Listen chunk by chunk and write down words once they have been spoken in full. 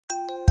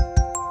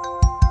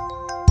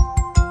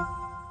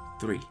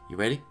3. You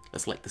ready?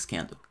 Let's light this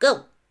candle.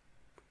 Go!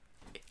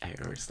 I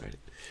already started.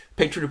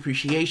 Patron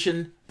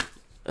appreciation.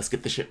 Let's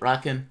get the shit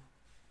rocking.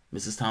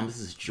 Mrs. Thomas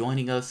is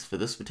joining us for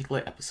this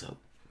particular episode.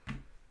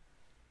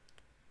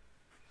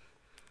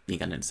 You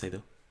got nothing to say,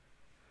 though?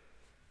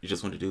 You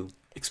just want to do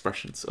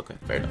expressions? Okay,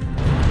 fair enough.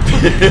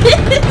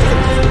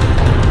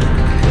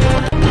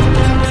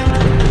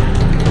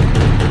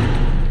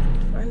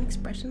 Aren't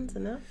expressions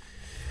enough?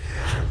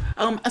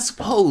 I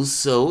suppose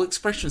so.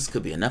 Expressions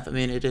could be enough. I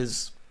mean, it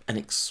is an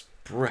expression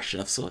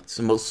of sorts.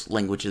 In most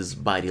languages,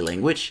 body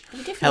language.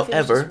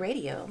 However,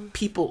 radio.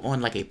 People on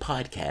like a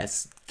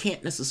podcast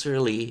can't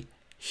necessarily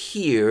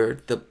hear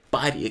the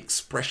body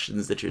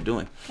expressions that you're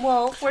doing.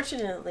 Well,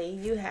 fortunately,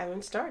 you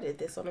haven't started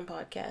this on a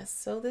podcast,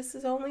 so this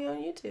is only on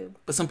YouTube.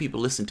 But some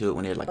people listen to it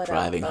when they're like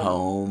driving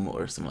home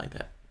or something like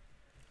that,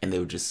 and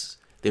they'll just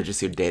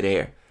hear dead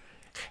air.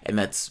 And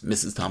that's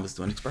Mrs. Thomas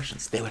doing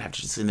expressions. They would have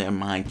to just in their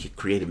mind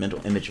create a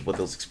mental image of what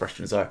those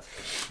expressions are.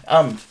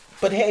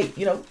 But hey,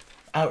 you know,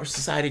 our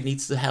society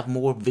needs to have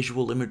more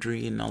visual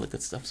imagery and all that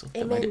good stuff. So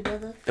that might be a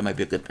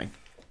good thing.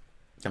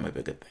 That might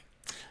be a good thing.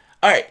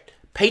 All right,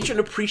 Patron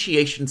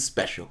Appreciation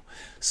Special.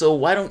 So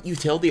why don't you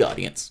tell the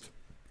audience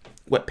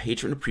what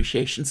Patron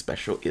Appreciation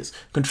Special is?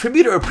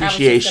 Contributor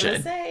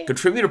Appreciation.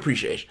 Contributor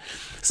Appreciation.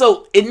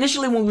 So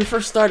initially when we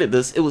first started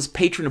this, it was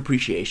Patron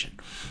Appreciation.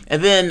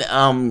 And then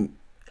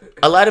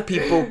a lot of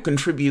people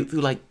contribute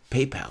through like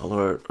PayPal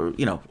or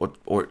you know,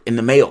 or in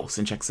the mail,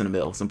 send checks in the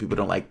mail. Some people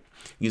don't like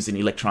using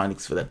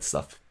electronics for that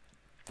stuff.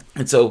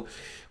 And so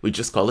we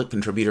just call it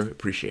Contributor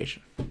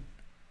Appreciation.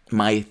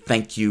 My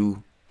thank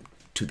you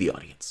to the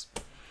audience.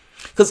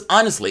 Because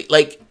honestly,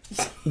 like,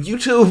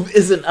 YouTube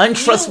is an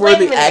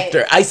untrustworthy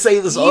actor. I say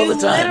this all the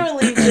time. You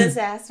literally just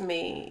asked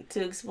me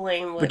to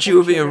explain what. But you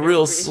were being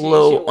real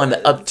slow on the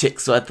uptick,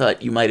 so I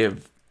thought you might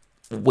have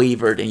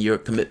wavered in your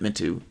commitment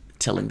to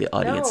telling the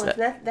audience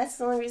that's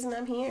the only reason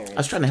I'm here. I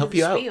was trying to help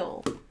you out.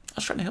 I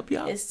was trying to help you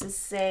out. Is to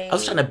say. I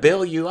was trying to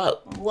bail you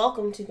out.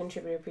 Welcome to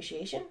Contributor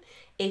Appreciation.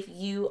 If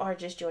you are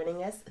just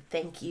joining us,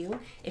 thank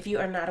you. If you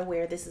are not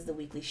aware, this is the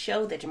weekly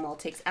show that Jamarl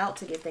takes out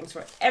to give thanks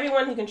for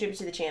everyone who contributes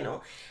to the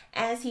channel.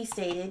 As he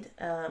stated,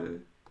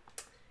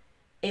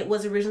 it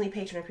was originally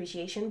Patron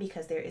Appreciation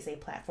because there is a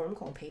platform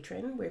called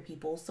Patron where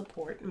people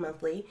support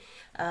monthly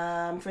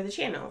for the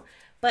channel.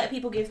 But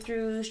people give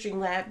through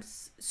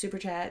Streamlabs, Super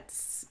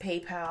Chats,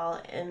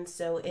 PayPal, and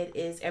so it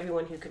is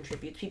everyone who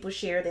contributes. People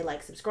share, they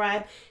like,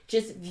 subscribe.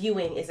 Just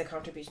viewing is a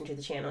contribution to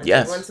the channel. And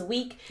yes, once a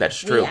week, that's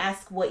true. We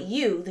ask what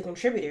you, the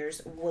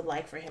contributors, would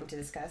like for him to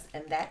discuss,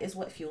 and that is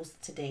what fuels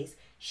today's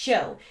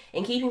show.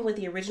 In keeping with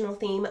the original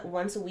theme,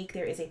 once a week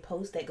there is a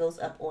post that goes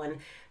up on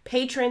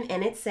Patron,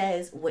 and it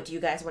says, what do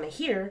you guys want to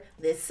hear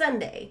this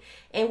Sunday?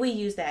 And we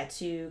use that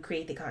to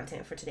create the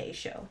content for today's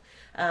show.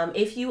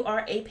 If you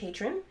are a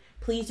patron,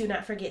 please do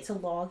not forget to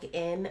log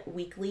in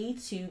weekly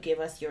to give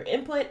us your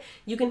input.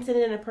 You can send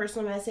in a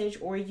personal message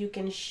or you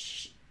can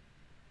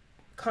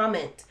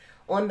comment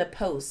on the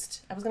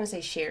post. I was going to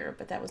say share,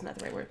 but that was not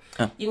the right word.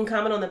 Oh. You can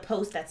comment on the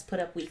post that's put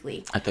up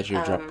weekly. I thought you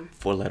were dropping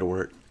a 4-letter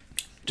word.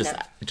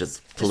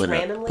 Just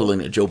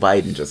pulling a Joe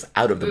Biden just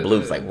out of the blue.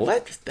 It's like,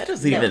 what? That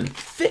doesn't even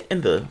fit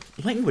in the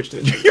language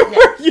that you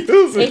were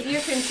using. If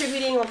you're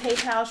contributing on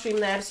PayPal,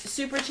 Streamlabs,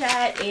 Super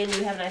Chat, and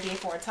you have an idea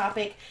for a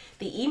topic,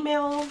 the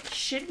email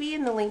should be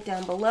in the link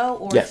down below.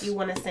 Or if you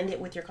want to send it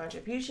with your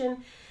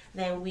contribution,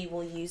 then we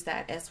will use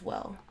that as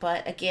well.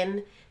 But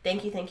again,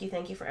 thank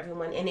you for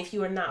everyone. And if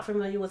you are not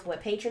familiar with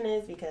what Patron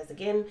is, because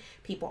again,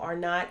 people are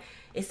not,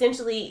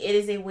 essentially it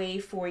is a way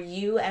for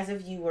you as a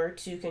viewer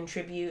to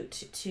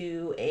contribute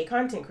to a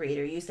content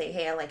creator. You say,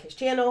 hey, I like his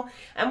channel.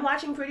 I'm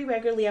watching pretty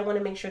regularly. I want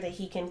to make sure that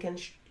he can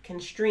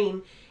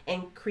stream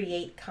and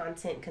create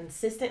content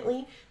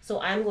consistently.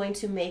 So I'm going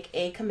to make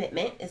a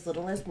commitment as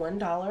little as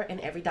 $1, and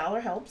every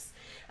dollar helps,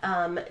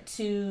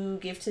 to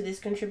give to this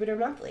contributor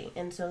monthly.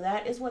 And so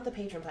that is what the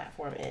Patreon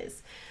platform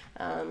is.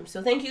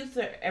 So thank you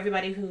for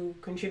everybody who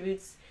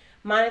contributes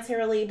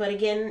monetarily, but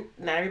again,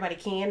 not everybody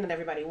can, not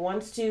everybody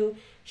wants to.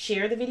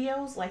 Share the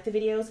videos, like the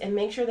videos, and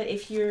make sure that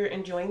if you're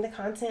enjoying the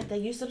content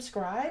that you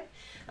subscribe,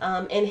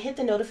 and hit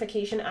the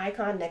notification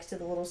icon next to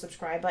the little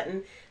subscribe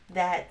button.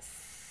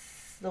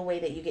 That's the way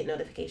that you get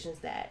notifications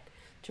that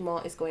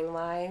Jamarl is going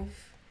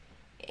live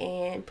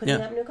and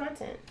putting up new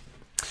content.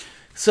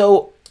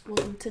 So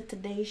welcome to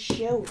today's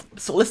show.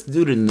 So let's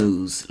do the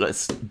news.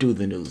 Let's do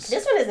the news.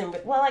 This one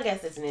isn't, well, I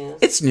guess it's news.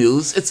 It's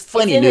news. It's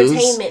funny news.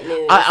 Entertainment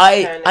news.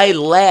 I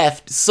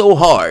laughed so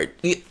hard.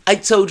 I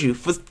told you,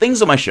 for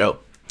things on my show,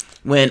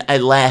 when I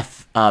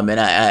laugh and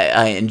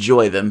I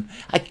enjoy them,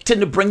 I tend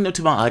to bring them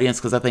to my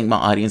audience because I think my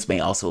audience may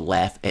also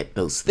laugh at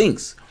those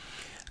things.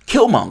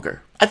 Killmonger.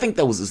 I think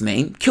that was his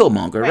name.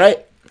 Killmonger,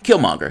 right?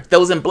 Killmonger. That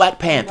was in Black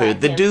Panther.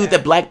 The dude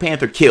that Black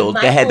Panther killed.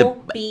 Michael that had the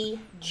B.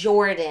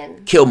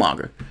 Jordan.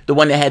 Killmonger. The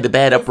one that had the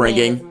bad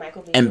upbringing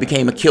and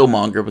became a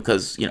Killmonger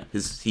because, you know,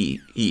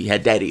 he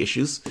had daddy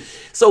issues.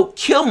 So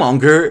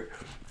Killmonger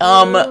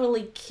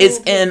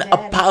is in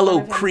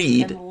Apollo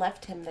Creed. And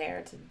left him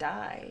there to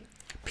die.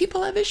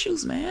 People have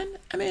issues, man.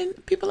 I mean,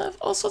 people have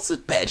all sorts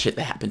of bad shit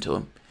that happened to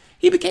him.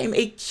 He became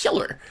a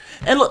killer.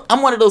 And look,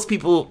 I'm one of those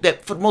people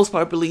that, for the most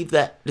part, believe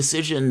that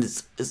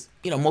decisions is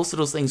most of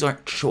those things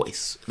aren't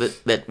choice.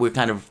 That we're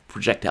kind of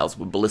projectiles,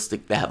 we're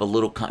ballistic, that have a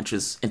little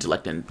conscious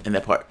intellect in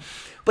that part.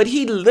 But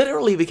he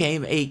literally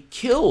became a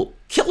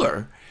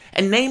killer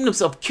and named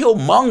himself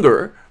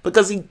Killmonger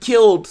because he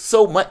killed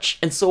so much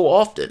and so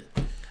often.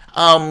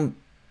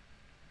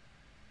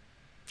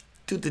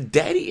 Do the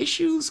daddy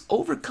issues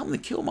overcome the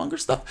Killmonger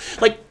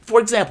stuff? Like, for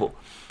example,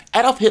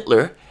 Adolf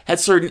Hitler had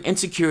certain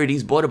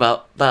insecurities brought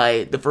about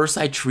by the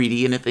Versailles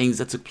Treaty and the things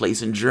that took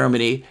place in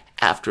Germany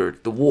after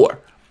the war.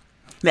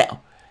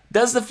 Now,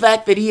 does the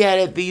fact that he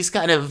had these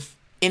kind of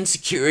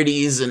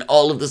insecurities and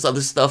all of this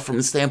other stuff from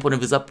the standpoint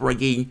of his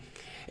upbringing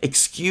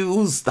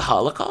excuse the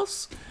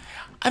Holocaust?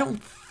 I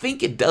don't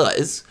think it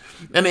does.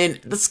 I mean,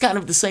 that's kind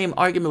of the same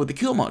argument with the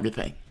Killmonger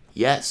thing.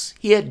 Yes,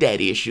 he had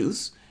daddy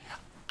issues.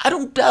 I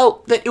don't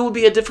doubt that it would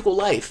be a difficult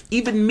life.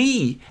 Even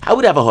me, I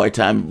would have a hard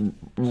time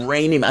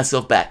reining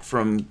myself back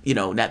from,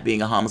 not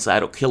being a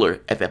homicidal killer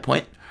at that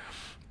point.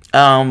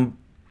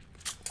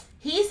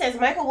 He says,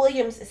 Michael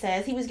Williams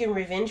says he was getting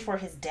revenge for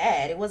his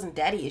dad. It wasn't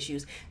daddy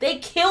issues. They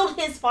killed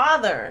his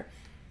father.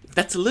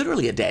 That's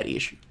literally a daddy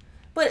issue.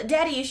 But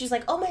daddy issues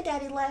like, oh, my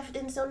daddy left,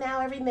 and so now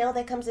every male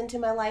that comes into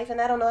my life,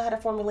 and I don't know how to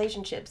form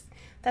relationships.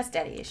 That's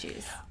daddy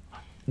issues.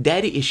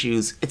 Daddy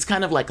issues, it's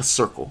kind of like a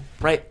circle,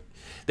 right?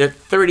 There are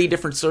 30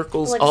 different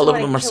circles. Like all of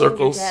them are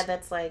circles. Your dad,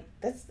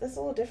 that's a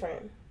little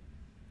different.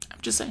 I'm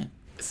just saying.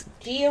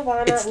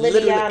 Giovanna, it's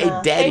literally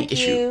Liviana, a daddy thank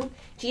issue. You.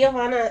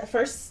 Giovanna,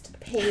 first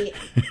pay,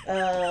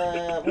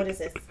 what is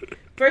this?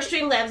 First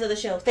Streamlabs of the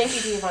show. Thank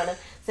you, Giovanna.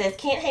 Says,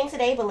 can't hang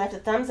today, but left a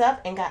thumbs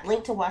up and got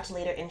linked to watch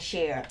later and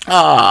share.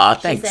 Ah,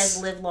 thanks. She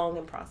says, live long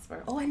and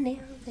prosper. Oh, I nailed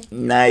it.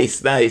 Nice.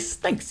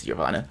 Thanks,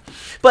 Giovanna.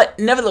 But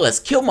nevertheless,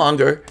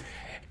 Killmonger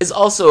is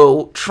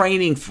also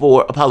training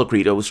for Apollo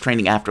Creed, or was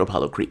training after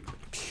Apollo Creed.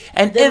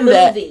 And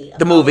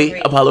the movie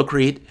Apollo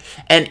Creed,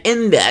 and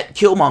in that,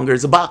 Killmonger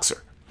is a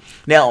boxer.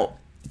 Now,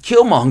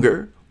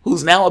 Killmonger,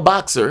 who's now a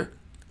boxer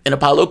in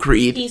Apollo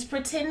Creed, he's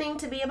pretending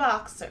to be a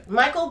boxer.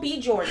 Michael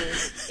B. Jordan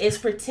is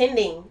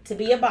pretending to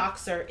be a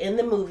boxer in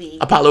the movie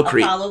Apollo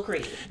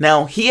Creed.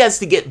 Now, he has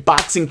to get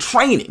boxing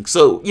training,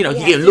 so he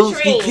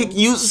can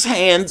use his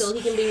hands, so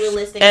he can be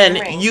realistic.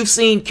 And you've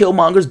seen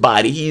Killmonger's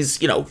body.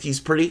 He's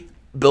pretty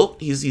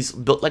built. He's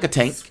built like a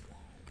tank.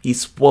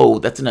 He's swole.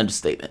 That's an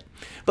understatement.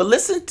 But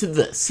listen to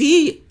this.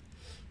 He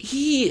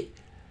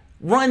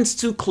runs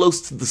too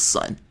close to the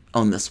sun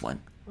on this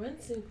one.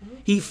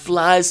 He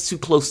flies too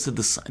close to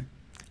the sun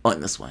on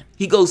this one.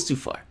 He goes too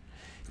far.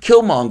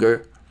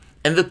 Killmonger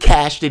and the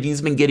cash that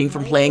he's been getting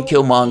from playing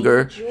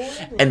Killmonger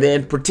and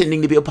then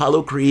pretending to be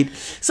Apollo Creed.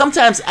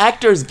 Sometimes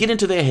actors get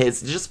into their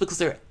heads just because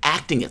they're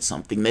acting at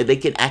something that they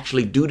can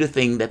actually do the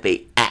thing that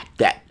they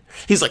act at.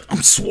 He's like,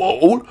 I'm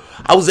swole.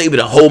 I was able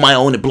to hold my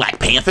own in Black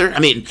Panther. I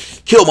mean,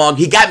 Killmonger,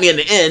 he got me in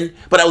the end,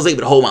 but I was able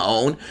to hold my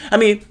own. I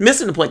mean,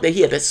 missing the point that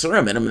he had that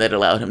serum in him that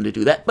allowed him to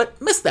do that,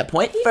 but missed that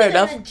point. Fair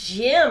enough. He's in the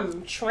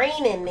gym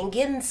training and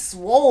getting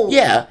swole.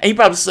 Yeah, and he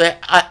probably said,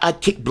 I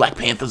kicked Black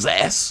Panther's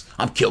ass.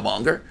 I'm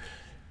Killmonger.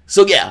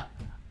 So yeah,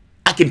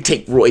 I can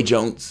take Roy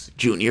Jones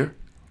Jr.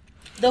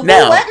 The who,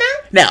 what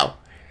now? Now.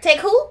 Take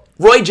who?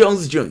 Roy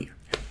Jones Jr.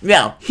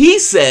 Now, he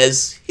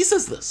says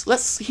this.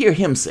 Let's hear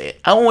him say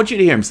it. I want you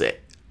to hear him say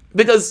it.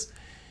 Because,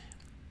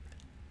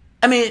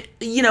 I mean,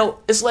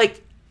 it's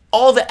like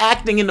all the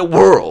acting in the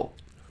world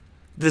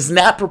does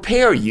not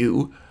prepare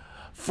you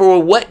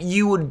for what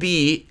you would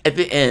be at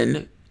the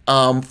end,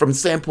 from the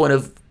standpoint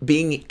of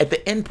being at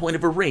the end point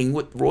of a ring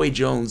with Roy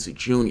Jones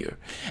Jr.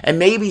 And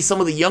maybe some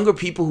of the younger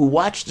people who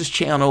watch this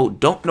channel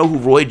don't know who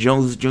Roy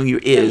Jones Jr.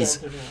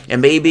 is,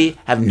 and maybe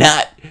have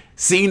not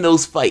seen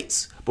those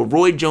fights. But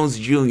Roy Jones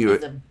Jr.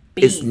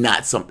 is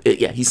not something.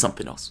 Yeah, he's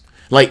something else.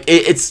 Like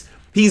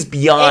he's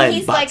beyond. And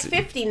he's boxing.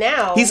 like 50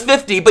 now. He's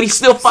 50, but he's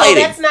still fighting.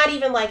 So that's not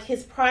even like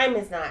his prime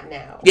is not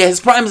now. Yeah, his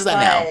prime is not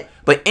now.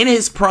 But in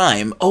his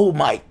prime, oh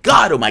my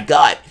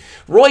God,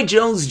 Roy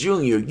Jones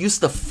Jr.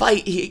 used to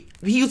fight. He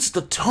used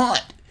to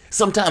taunt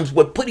sometimes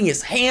with putting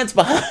his hands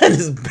behind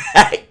his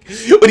back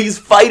when he's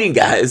fighting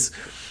guys.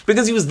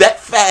 Because he was that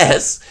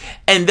fast,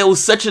 and there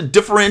was such a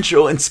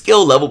differential in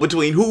skill level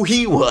between who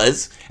he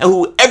was and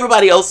who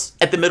everybody else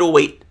at the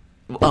middleweight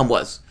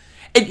was.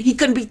 And he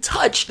couldn't be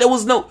touched. There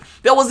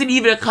wasn't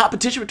even a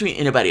competition between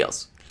anybody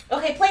else.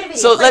 Okay, play the video.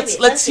 So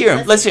let's hear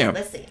him. Let's hear him.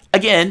 Let's see.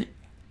 Again.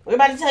 We're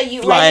about to tell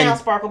you right now,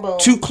 Sparkle Boom.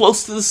 Too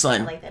close to the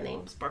sun. I like that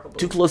name, Sparkle Boom.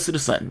 Too close to the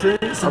sun.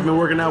 I've been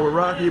working out with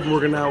Rocky, been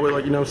working out with,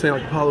 like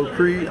Apollo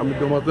Creed. I'm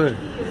doing my thing.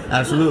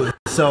 Absolutely.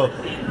 So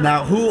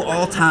now, who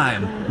all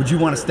time would you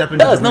want to step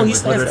into the ring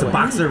with? Whether it's a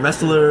boxer,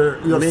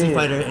 wrestler, UFC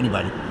fighter,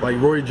 anybody? Like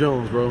Roy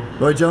Jones, bro.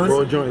 Roy Jones?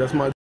 Roy Jones, that's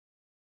my...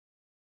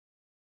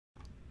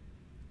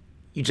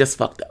 You just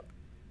fucked up.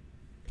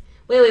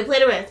 Wait, play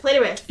the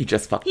rest. You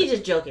just fucked up. He's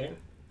just joking.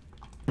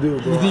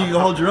 Dude, bro, you think you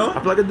can hold your own? I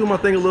feel like I can do my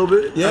thing a little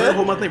bit. Yeah? I can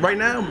hold my thing right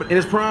now, but in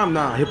his prime,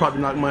 nah, he'll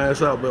probably knock my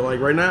ass out. But like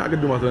right now, I can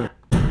do my thing.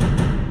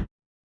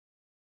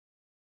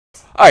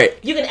 All right.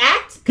 You can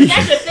act? Cause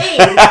that's your thing,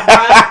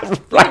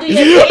 bro. You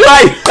can do your thing.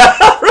 Right.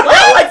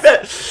 I like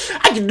that.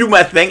 can do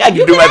my thing. I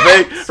can do my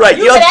thing. Right.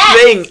 Your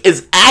thing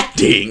is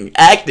acting.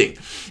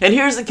 And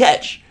here's the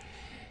catch.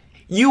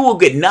 You will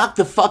get knocked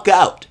the fuck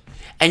out.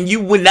 And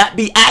you would not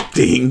be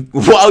acting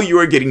while you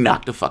are getting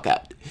knocked the fuck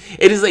out.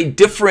 It is a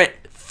different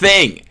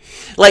thing.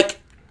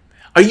 Like,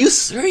 are you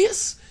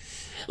serious?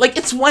 Like,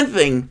 it's one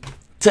thing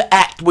to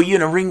act where you're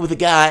in a ring with a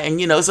guy and,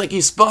 you know, it's like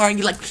you're sparring,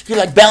 you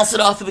like bounce it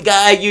off of the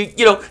guy, you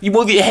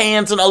move your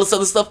hands and all this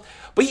other stuff,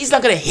 but he's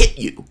not going to hit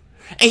you.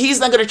 And he's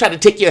not going to try to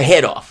take your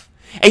head off.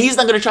 And he's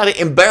not going to try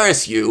to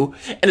embarrass you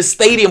in a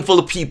stadium full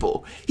of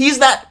people. He's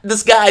not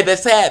this guy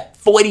that's had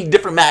 40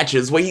 different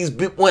matches where he's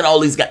won all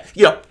these guys.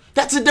 You know,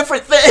 that's a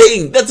different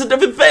thing. That's a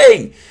different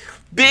thing.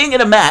 Being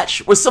in a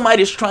match where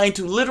somebody is trying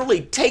to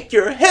literally take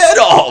your head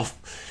off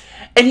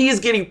and he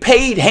is getting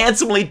paid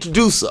handsomely to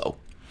do so.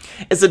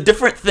 It's a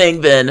different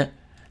thing than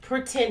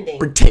pretending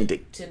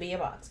to be a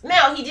boxer.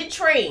 Now, he did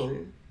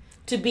train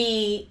to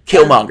be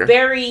Killmonger. A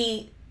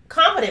very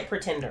competent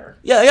pretender.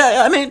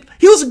 Yeah. I mean,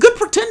 he was a good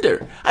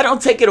pretender. I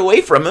don't take it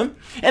away from him.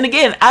 And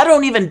again, I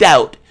don't even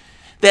doubt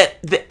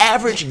that the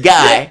average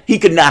guy he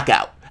could knock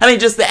out. I mean,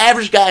 just the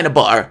average guy in a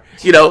bar,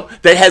 you know,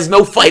 that has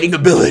no fighting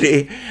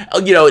ability,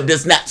 you know,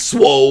 does not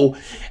swole.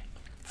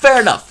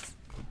 Fair enough.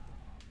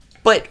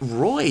 But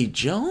Roy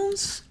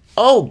Jones?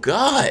 Oh,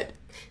 God.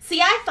 See,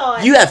 I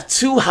thought... You have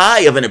too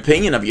high of an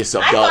opinion of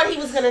yourself, dog. I thought he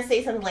was going to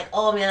say something like,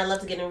 oh, man, I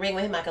love to get in the ring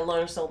with him. I can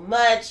learn so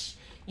much,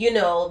 you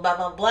know, blah,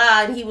 blah,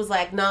 blah. And he was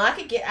like, no, I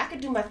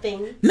could do my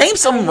thing. Name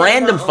some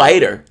random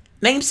fighter.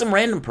 Name some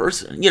random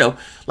person. You know,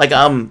 like,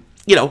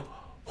 you know,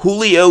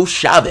 Julio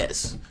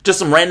Chavez. Just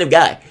some random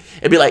guy.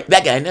 It'd be like,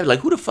 that guy. And they'd be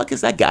like, who the fuck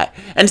is that guy?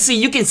 And see,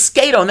 you can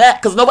skate on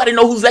that because nobody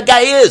knows who that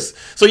guy is.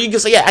 So you can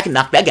say, yeah, I can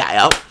knock that guy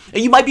out.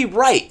 And you might be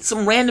right.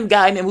 Some random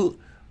guy named who...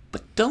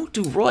 But don't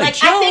do Roy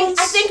Jones.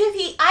 I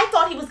think I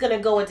thought he was gonna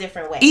go a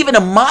different way. Even a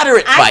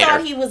moderate fighter. I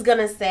thought he was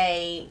gonna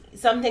say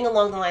something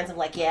along the lines of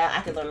like, yeah, I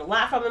could learn a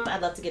lot from him.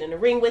 I'd love to get in the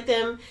ring with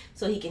him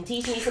so he can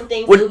teach me some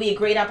things. It would be a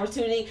great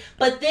opportunity.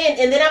 But then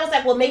I was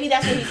like, well, maybe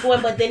that's where he's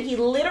going. But then he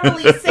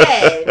literally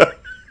said,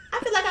 I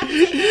feel like I can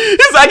take him.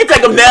 Yes, I can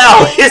take him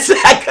now. Yes,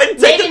 I couldn't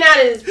take maybe him. Not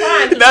in his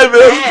prime. Not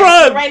in his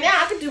prime. Right now,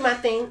 I can do my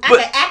thing. I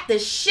can act the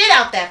shit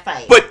out that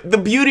fight. But the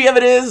beauty of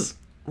it is,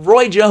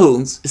 Roy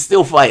Jones is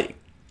still fighting.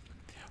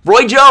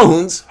 Roy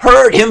Jones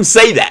heard him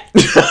say that.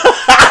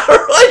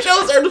 Roy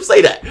Jones heard him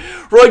say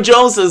that. Roy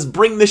Jones says,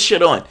 bring this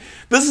shit on.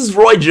 This is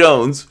Roy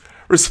Jones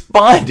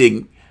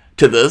responding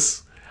to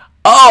this.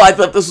 Oh, I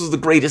thought this was the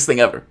greatest thing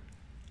ever.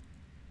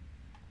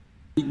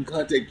 He can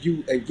contact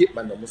you and get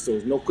my number, so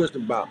there's no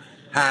question about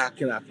how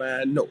can I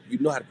find. No, you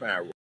know how to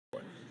find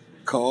Roy.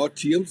 Call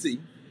TMC,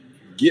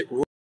 get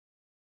Roy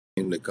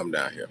to come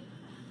down here.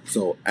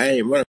 So I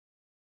ain't running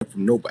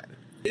from nobody.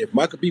 If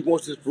Michael B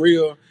wants this for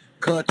real,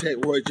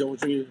 contact Roy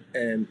Jones Jr.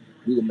 and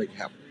we will make it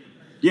happen.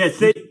 Yeah,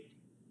 see,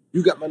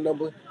 you got my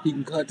number. He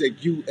can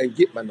contact you and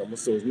get my number.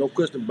 So there's no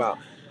question about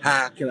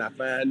how can I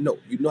find. No,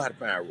 you know how to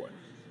find Roy.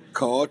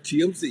 Call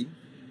TMC,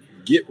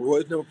 get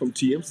Roy's number from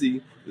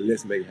TMC.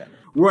 Let's make it happen.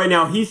 Roy,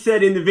 now he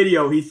said in the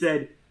video, he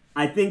said,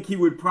 I think he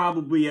would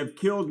probably have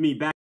killed me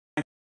back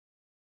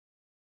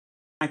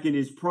in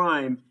his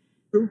prime.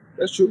 True,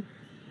 that's true.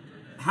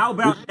 How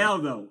about now,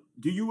 though?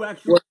 Do you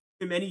actually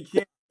give him any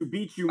chance to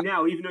beat you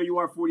now, even though you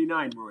are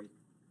 49, Roy?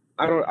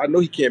 I know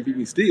he can't beat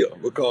me still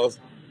because,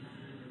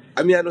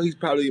 I mean, I know he's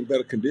probably in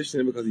better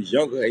condition because he's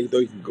younger and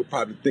he can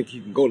probably think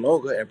he can go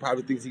longer and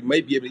probably thinks he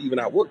may be able to even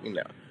outwork me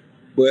now.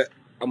 But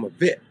I'm a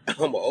vet.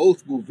 I'm an old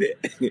school vet.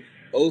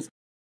 Old school.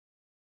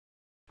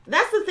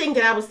 That's the thing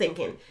that I was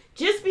thinking.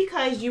 Just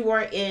because you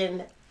are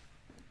in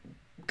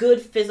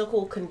good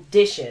physical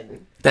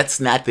condition,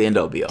 that's not the end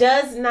all be all.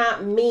 Does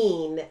not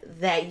mean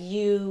that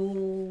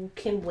you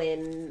can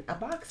win a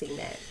boxing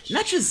match.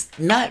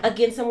 Not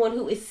against someone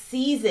who is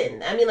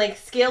seasoned. I mean, like,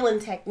 skill and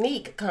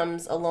technique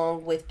comes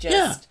along with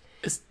just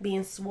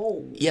being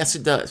swole. Yes,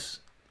 it does.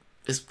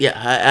 I mean,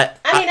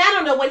 I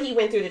don't know what he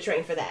went through to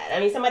train for that. I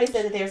mean, somebody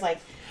said that there's like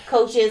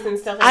coaches and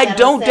stuff like that. I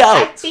don't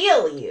doubt. I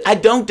feel you. I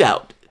don't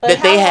doubt. But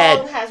that they had.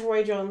 How long has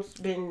Roy Jones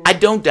been? I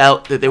don't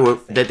doubt that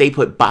they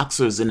put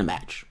boxers in the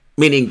match,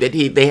 meaning that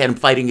they had him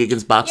fighting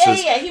against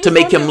boxers to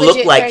make him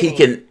look like he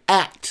can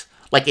act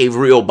like a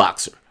real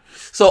boxer.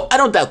 So I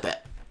don't doubt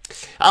that.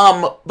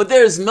 But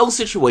there is no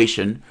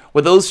situation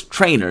where those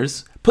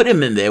trainers put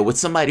him in there with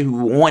somebody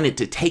who wanted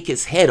to take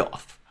his head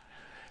off.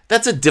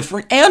 That's a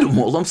different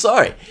animal. I'm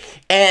sorry.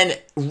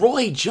 And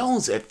Roy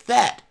Jones at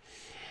that.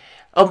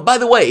 By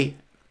the way,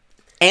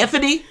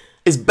 Anthony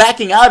is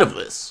backing out of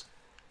this.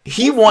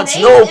 He wants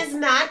no. Is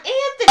not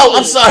Anthony. Oh,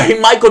 I'm sorry,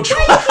 Michael.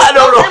 I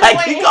don't know.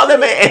 I keep calling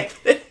him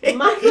Anthony.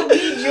 Michael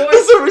B. Jordan.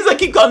 That's the reason I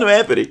keep calling him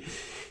Anthony.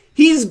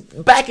 He's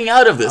backing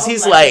out of this.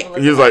 He's like,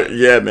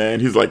 yeah, man.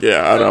 He's like,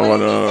 yeah, I don't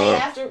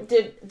want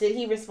to. Did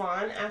he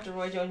respond after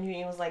Roy Jones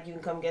Jr. was like, you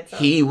can come get some?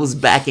 He was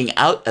backing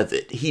out of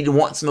it. He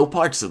wants no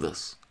parts of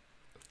this.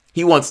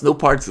 He wants no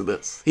parts of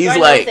this. He's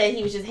like, said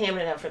he was just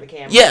hammering it up for the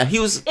camera. Yeah, he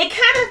was. It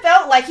kind of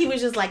felt like he was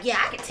just like, yeah,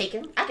 I could take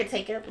him. I could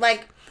take him.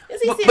 Like.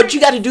 But you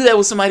got to do that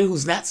with somebody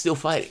who's not still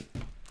fighting.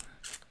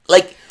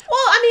 Like, well,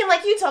 I mean,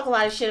 like you talk a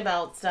lot of shit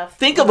about stuff.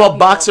 Think of a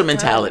boxer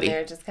mentality.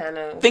 They're just kind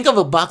of... Think of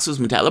a boxer's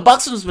mentality. A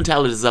boxer's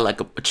mentality is like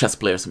a chess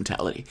player's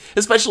mentality,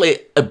 especially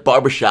a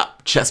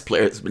barbershop chess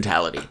player's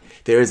mentality.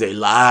 There is a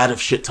lot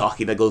of shit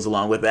talking that goes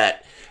along with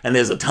that, and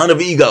there's a ton of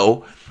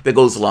ego that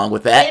goes along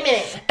with that. Wait a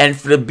minute. And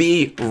for to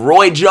be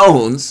Roy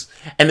Jones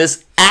and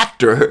this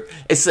actor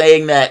is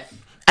saying that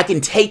I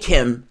can take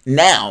him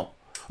now,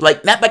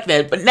 like not back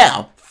then, but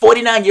now,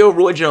 49-year-old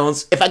Roy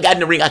Jones, if I got in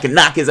the ring, I can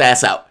knock his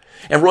ass out.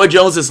 And Roy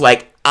Jones is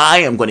like, I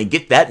am going to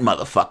get that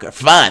motherfucker.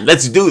 Fine,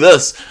 let's do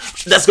this.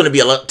 That's going to be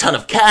a ton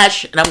of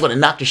cash, and I'm going to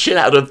knock the shit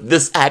out of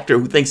this actor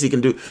who thinks he can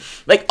do.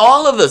 Like,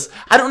 all of this.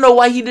 I don't know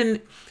why he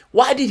didn't.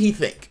 Why did he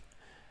think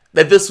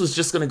that this was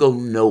just going to go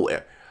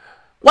nowhere?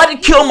 Why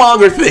did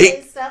Killmonger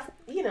think?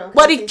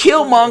 Why did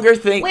Killmonger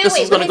think this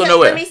was going to go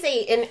nowhere? Let me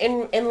say,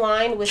 in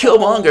line with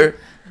Killmonger,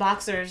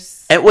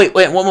 boxers. And wait,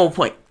 one more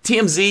point.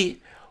 TMZ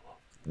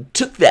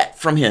took that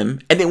from him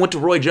and then went to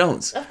Roy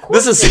Jones. Of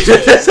course, this is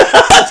entertainment.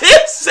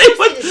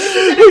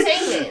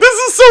 This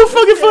is so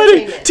fucking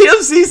funny.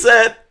 TMZ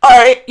said, "All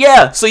right,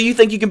 yeah. So you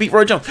think you can beat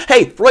Roy Jones?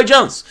 Hey, Roy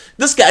Jones,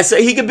 this guy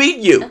said he could beat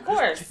you. Of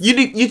course.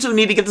 You two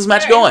need to get this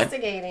match going."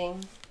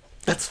 Instigating.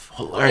 That's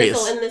hilarious.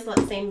 Okay, so in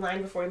this same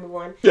line before we move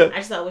on, yeah. I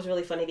just thought it was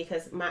really funny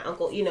because my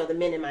uncle, the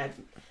men in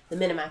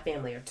my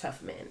family are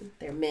tough men.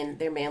 They're men.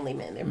 They're manly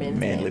men. They're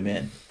manly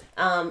men.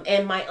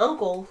 And my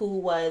uncle, who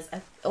was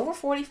over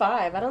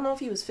 45, I don't know if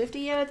he was 50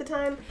 yet at the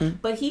time,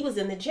 but he was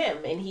in the gym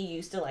and he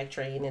used to like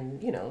train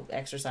and,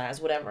 exercise,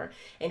 whatever.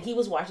 And he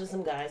was watching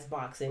some guys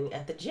boxing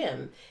at the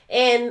gym.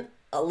 And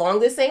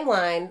along the same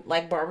line,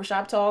 like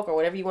barbershop talk or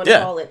whatever you want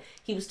to call it,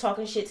 he was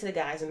talking shit to the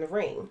guys in the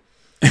ring.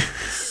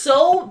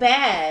 So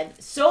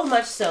bad, so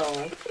much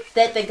so,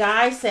 that the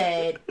guy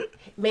said,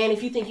 man,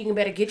 if you think you can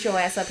better get your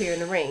ass up here in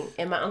the ring.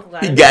 And my uncle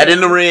got in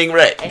the ring,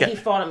 right. And he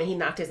fought him and he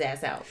knocked his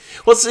ass out.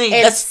 Well, see,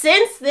 and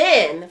since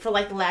then, for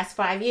like the last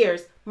 5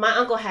 years, my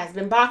uncle has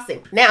been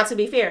boxing. Now, to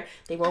be fair,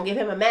 they won't give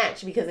him a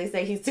match because they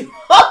say he's too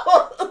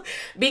old.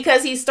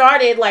 Because he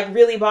started like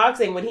really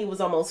boxing when he was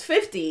almost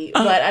 50.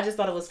 But I just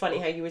thought it was funny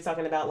how you were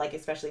talking about like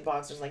especially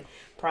boxers like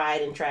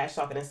pride and trash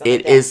talking and stuff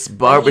like that. It is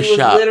barbershop. He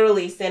was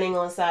literally standing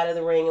on the side of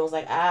the ring and was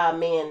like,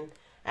 man,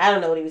 I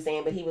don't know what he was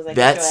saying, but he was like,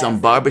 that's some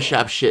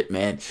barbershop shit,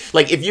 man.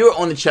 Like if you're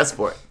on the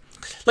chessboard,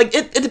 like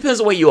it depends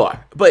on where you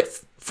are. But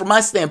from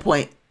my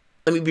standpoint,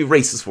 let me be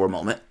racist for a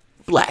moment.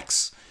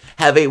 Blacks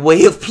have a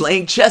way of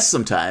playing chess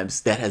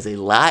sometimes that has a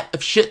lot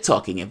of shit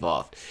talking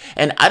involved.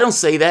 And I don't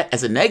say that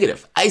as a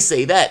negative. I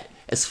say that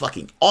as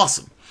fucking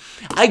awesome.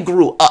 I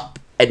grew up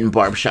in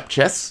barbershop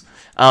chess.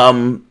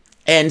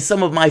 And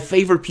some of my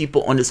favorite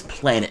people on this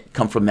planet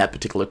come from that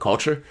particular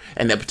culture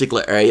and that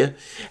particular area.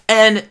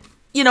 And,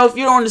 if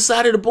you're on the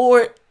side of the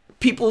board,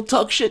 people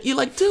talk shit. You're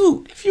like,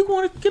 dude, if you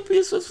want to get me,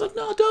 it's like,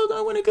 no, dog,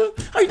 I want to go. All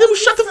right, then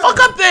shut the fuck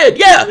up then.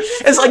 Yeah.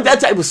 It's like that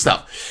type of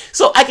stuff.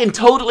 So I can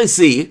totally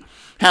see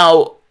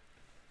how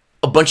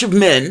a bunch of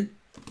men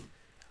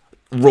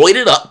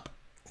roided up.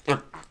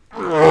 Look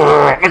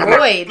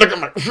at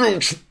my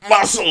huge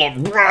muscle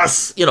and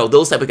breasts.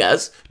 Those type of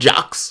guys.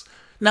 Jocks.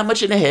 Not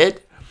much in the head.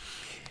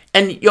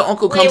 And your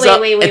uncle comes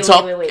up and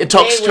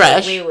talks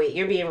trash. Wait,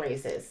 you're being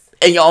racist.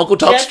 And your uncle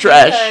talks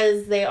trash. Just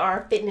because they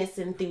are fitness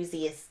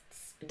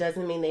enthusiasts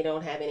doesn't mean they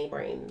don't have any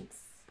brains.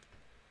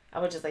 I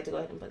would just like to go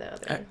ahead and put that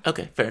out there.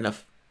 Okay, fair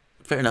enough.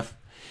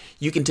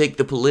 You can take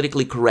the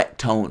politically correct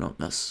tone on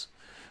this.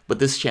 But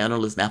this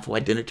channel is not for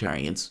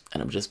identitarians,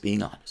 and I'm just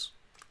being honest.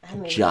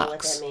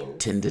 Jocks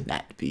tend to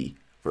not be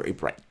very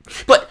bright.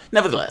 But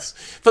nevertheless,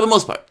 for the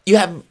most part, you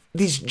have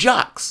these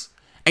jocks,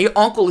 and your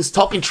uncle is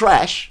talking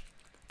trash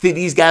to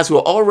these guys who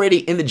are already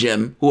in the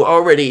gym, who are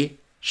already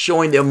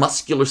showing their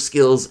muscular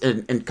skills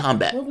in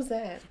combat. What was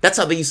that? That's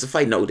how they used to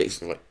fight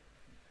nowadays.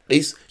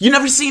 You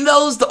never seen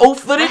those? The old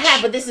footage? I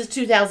have, but this is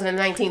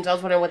 2019, so I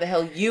was wondering what the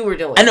hell you were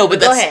doing. I know, but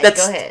go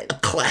that's ahead. a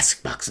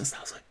classic boxing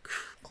style. It's like,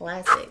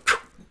 classic.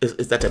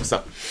 It's that type of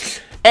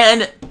stuff.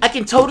 And I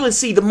can totally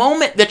see the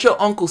moment that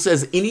your uncle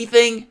says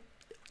anything,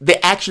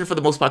 the action for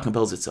the most part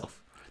compels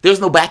itself. There's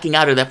no backing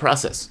out of that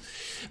process.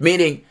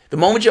 Meaning, the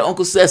moment your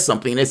uncle says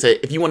something, they say,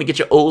 if you want to get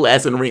your old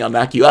ass in the ring, I'll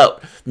knock you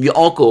out. Your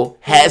uncle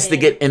has to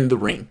get in the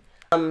ring.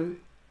 Sean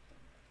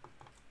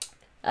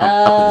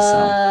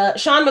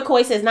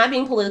McCoy says, not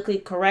being politically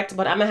correct,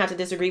 but I'm going to have to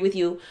disagree with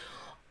you.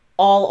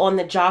 All on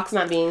the jocks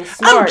not being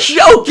smart. I'm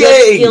joking!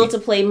 Just skill to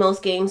play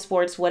most game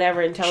sports,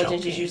 whatever.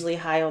 Intelligence is usually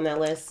high on that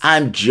list.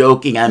 I'm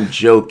joking.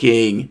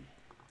 Joking.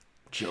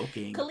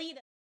 Khalida.